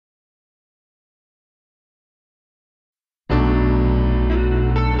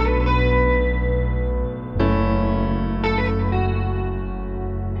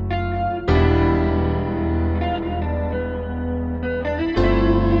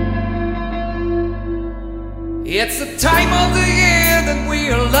It's the time of the year that we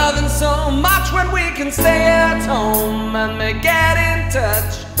are loving so much, when we can stay at home and may get in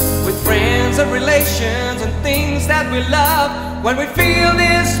touch with friends and relations and things that we love, when we feel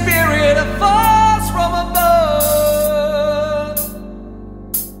this spirit of force from above.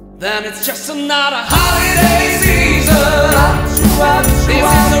 Then it's just another holiday season. This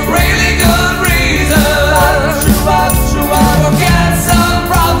is a really good reason to forget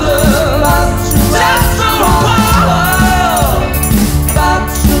some problems just for a while.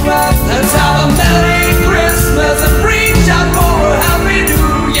 Let's have a Merry Christmas and reach out for a Happy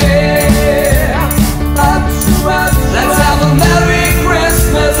New Year. Let's have a Merry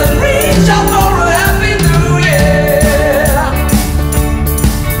Christmas and reach out for a Happy New Year.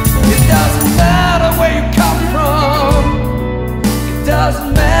 It doesn't matter where you come from, it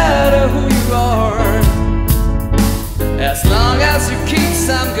doesn't matter who you are, as long as you keep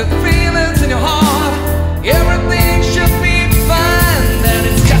some good feelings in your heart, everything should be fine. Then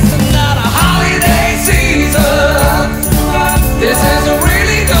it's just another holiday season. This is a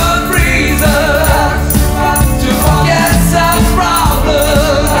really good reason to forget some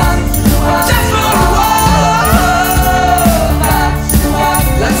problems just for a while.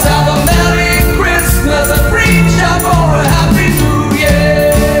 Let's have a Merry Christmas and reach out for a Happy New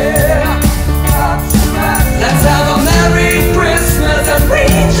Year. Let's have a Merry Christmas and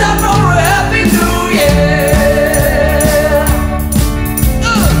reach out for a Happy New Year.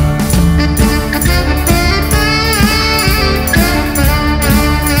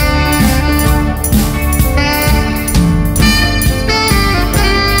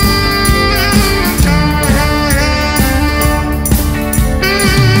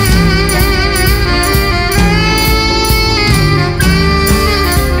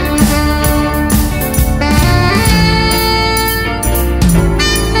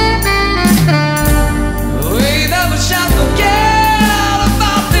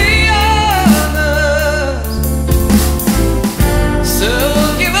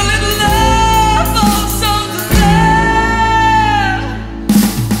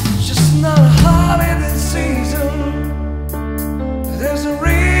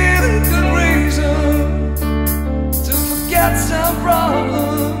 Some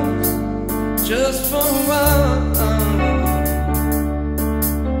problems just for a while.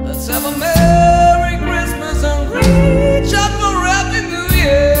 Let's have a Merry Christmas and reach out for a Happy New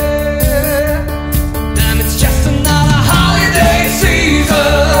Year. And it's just another holiday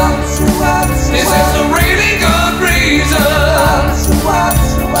season. This is a really good reason to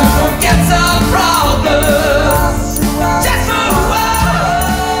forget some